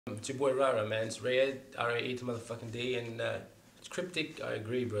It's your boy Rara, man. It's R.A.E.D, R.A.E.D to motherfucking D, and it's cryptic, I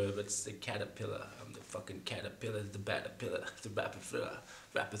agree, bro, but it's the caterpillar. I'm the fucking caterpillar, the batterpillar, the rapper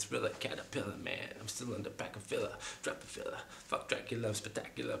thriller, caterpillar, man. I'm still in the pack of filler, drop a filler, fuck Dracula, I'm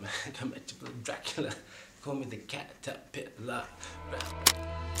spectacular, man. Come at you, little Dracula, call me the caterpillar.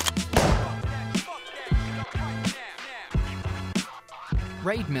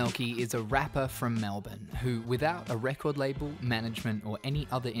 R.A.E.D Melky is a rapper from Melbourne who, without a record label, management or any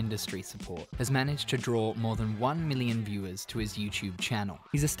other industry support, has managed to draw more than 1 million viewers to his YouTube channel.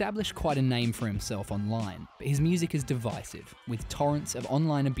 He's established quite a name for himself online, but his music is divisive, with torrents of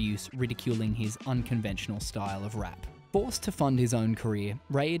online abuse ridiculing his unconventional style of rap. Forced to fund his own career,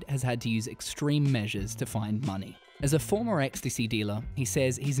 R.A.E.D has had to use extreme measures to find money. As a former ecstasy dealer, he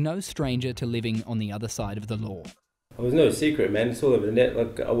says he's no stranger to living on the other side of the law. It was no secret, man. It's all over the net.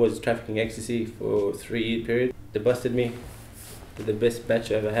 Like, I was trafficking ecstasy for a 3-year period. They busted me. Did the best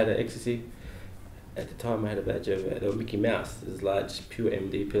batch I ever had of ecstasy. At the time, I had a batch of they were Mickey Mouse. Those large, pure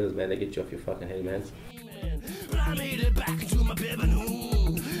MD pills, man. They get you off your fucking head, man. I made it back into my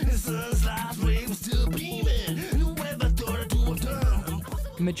bedroom. The sun's last ray was still beaming. Whoever thought I'd do a turn.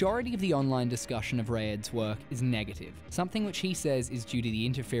 The majority of the online discussion of R.A.E.D's work is negative, something which he says is due to the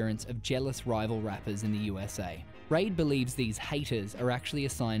interference of jealous rival rappers in the USA. R.A.E.D believes these haters are actually a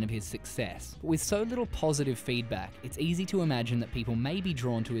sign of his success, but with so little positive feedback, it's easy to imagine that people may be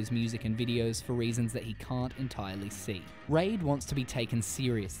drawn to his music and videos for reasons that he can't entirely see. R.A.E.D wants to be taken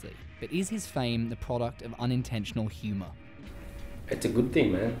seriously, but is his fame the product of unintentional humour? It's a good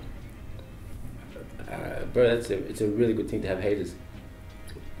thing, man. Bro, it's a really good thing to have haters.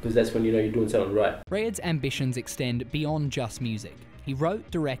 Because that's when you know you're doing something right. R.A.E.D's ambitions extend beyond just music. He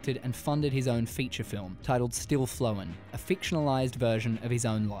wrote, directed and funded his own feature film titled Still Flowin', a fictionalized version of his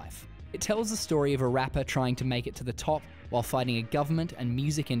own life. It tells the story of a rapper trying to make it to the top while fighting a government and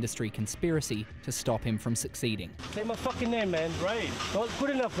music industry conspiracy to stop him from succeeding. Say my fucking name, man. R.A.E.D. Not good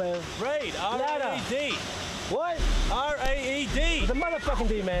enough, man. R.A.E.D. R.A.E.D. What? R.A.E.D. The motherfucking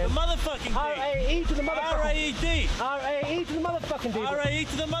D, man. The motherfucking D. R.A.E. to the motherfucking R.A.E.D. R.A.E. to the motherfucking D. R.A.E.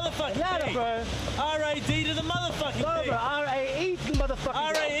 to the motherfucking Louder, D. bro. R.A.D. to the motherfucking No, D. bro. R.A.E. to the motherfucking D.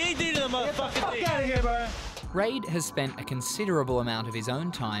 R.A.E.D. to the Get the motherfucking fuck D. out of here, bro. R.A.E.D has spent a considerable amount of his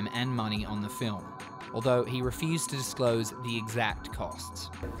own time and money on the film, although he refused to disclose the exact costs.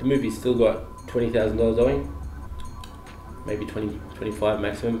 The movie's still got $20,000 owing. Maybe 20, 25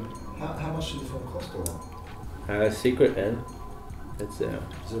 maximum. How much did the film cost all? Secret, man. That's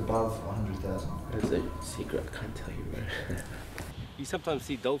Is it above 100,000? That's a secret. I can't tell you, bro. You sometimes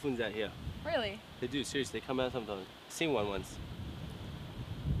see dolphins out here. Really? They do, seriously. They come out sometimes. Seen one once.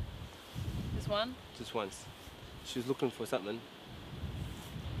 Just one? Just once. She was looking for something.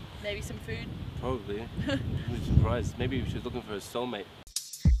 Maybe some food? Probably. I'm surprised. Maybe she was looking for a soulmate.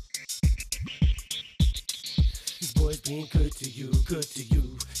 This boy's being good to you, good to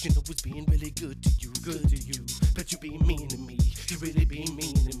you. You know it's being really good to you, good to you. But you being mean to me, you really being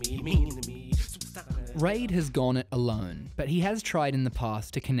mean to me, mean to me. R.A.E.D has gone it alone, but he has tried in the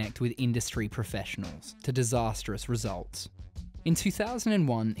past to connect with industry professionals, to disastrous results. In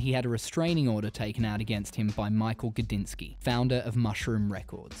 2001, he had a restraining order taken out against him by Michael Gudinski, founder of Mushroom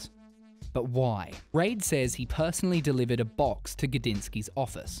Records. But why? R.A.E.D says he personally delivered a box to Gudinski's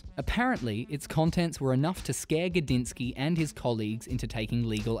office. Apparently, its contents were enough to scare Gudinski and his colleagues into taking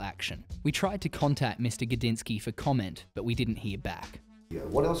legal action. We tried to contact Mr. Gudinski for comment, but we didn't hear back. Yeah,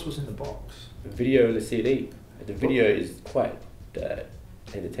 what else was in the box? The video and the CD. The video is quite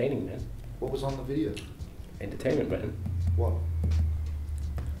entertaining, man. What was on the video? Entertainment, man. What?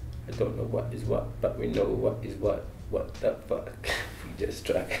 I don't know what is what, but we know what is what. What the fuck? We just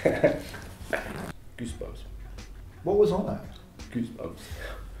struck. Goosebumps. What was on that? Goosebumps.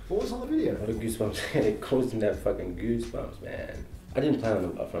 What was on the video? What a goosebumps. It caused him to have fucking goosebumps, man. I didn't plan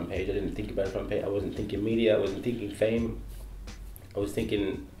on a front page. I didn't think about a front page. I wasn't thinking media. I wasn't thinking fame. I was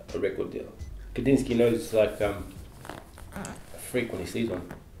thinking a record deal. Gudinski knows like a freak when he sees one.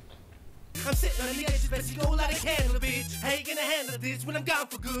 I'm sitting on the edge, best you go like a candle, bitch. I ain't gonna handle this when I'm gone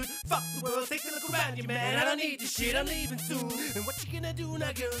for good. Fuck the world, take a look around you, man. I don't need this shit, I'm leaving soon. And what you gonna do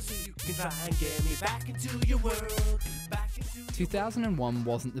now, girl, so you can try and get me back into your world. Back into 2001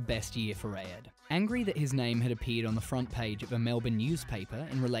 wasn't the best year for R.A.E.D. Angry that his name had appeared on the front page of a Melbourne newspaper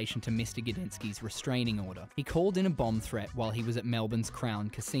in relation to Mr. Gudinski's restraining order, he called in a bomb threat while he was at Melbourne's Crown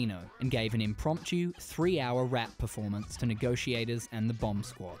Casino and gave an impromptu 3-hour rap performance to negotiators and the bomb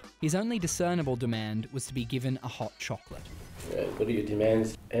squad. His only discernible demand was to be given a hot chocolate. What are your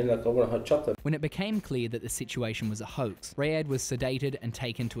demands? And like, I want a hot chocolate. When it became clear that the situation was a hoax, R.A.E.D was sedated and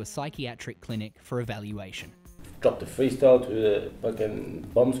taken to a psychiatric clinic for evaluation. dropped a freestyle to the fucking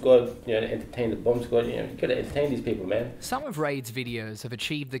bomb squad, you know, entertain the bomb squad, you know, you gotta entertain these people, man. Some of R.A.E.D's videos have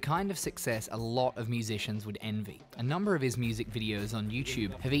achieved the kind of success a lot of musicians would envy. A number of his music videos on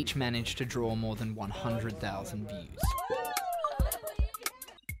YouTube have each managed to draw more than 100,000 views.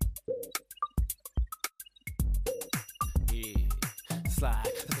 Slide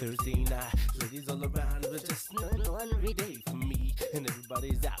Thursday night, ladies all around, but just another ordinary day for me. And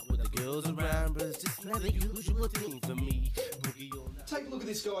everybody's out with the girls around, but it's just not the usual thing for me. Take a look at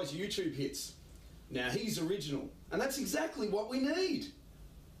this guy's YouTube hits. Now he's original, and that's exactly what we need.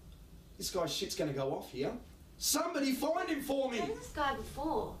 This guy's shit's gonna go off here. Somebody find him for me! I've seen this guy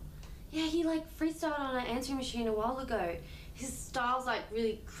before. Yeah, he like freestyled on an answering machine a while ago. His style's like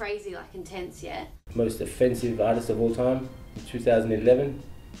really crazy, like intense, yeah? Most offensive artist of all time, in 2011.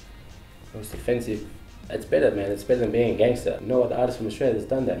 Most offensive. It's better, man. It's better than being a gangster. No other artist from Australia that's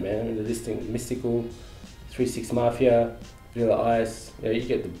done that, man. I mean, the listing Mystical, 3-6 Mafia, Vanilla Ice. You know, you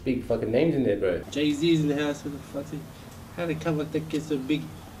get the big fucking names in there, bro. Jay-Z's in the house with the fucking... How they come like that kid so big?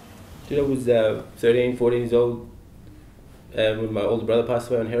 Dude, I was 13, 14 years old when my older brother passed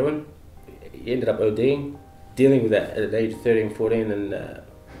away on heroin. He ended up ODing, dealing with that at the age of 13, 14, and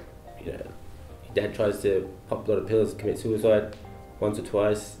you know, your dad tries to pop a lot of pills, commit suicide once or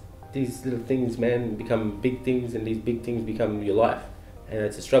twice. These little things, man, become big things, and these big things become your life. And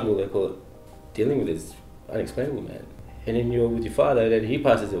it's a struggle, they call it. Dealing with it is unexplainable, man. And then you're with your father, then he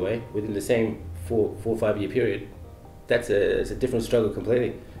passes away within the same 4 or 5 year period. It's a different struggle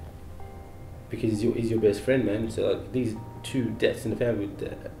completely. Because he's your best friend, man. So like, these 2 deaths in the family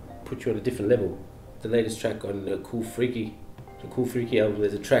would put you on a different level. The latest track on the Cool Freaky album,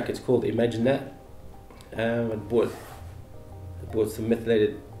 there's a track, it's called Imagine That. I bought some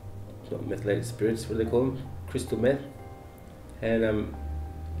not methylated spirits, what do they call them? Crystal meth. And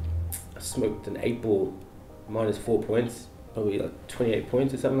I smoked an 8-ball minus 4 points, probably like 28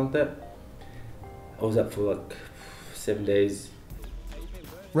 points or something like that. I was up for like 7 days.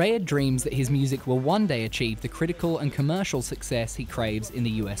 R.A.E.D dreams that his music will one day achieve the critical and commercial success he craves in the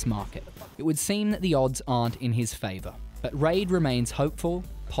US market. It would seem that the odds aren't in his favour, but R.A.E.D remains hopeful,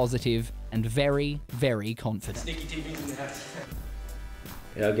 positive, and very, very confident.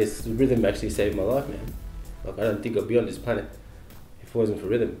 Yeah, I guess the rhythm actually saved my life, man. Like, I don't think I'd be on this planet if it wasn't for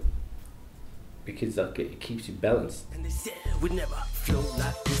rhythm. Because like, it keeps you balanced. And they said we'd never flow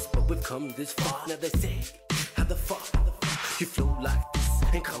like this, but we've come this far. Now they say, how the fuck you flow like this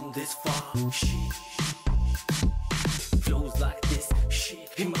and come this far? Shit. Flows like this, shit.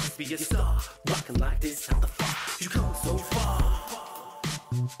 He must be a star. Rocking like this, how the fuck you come so far?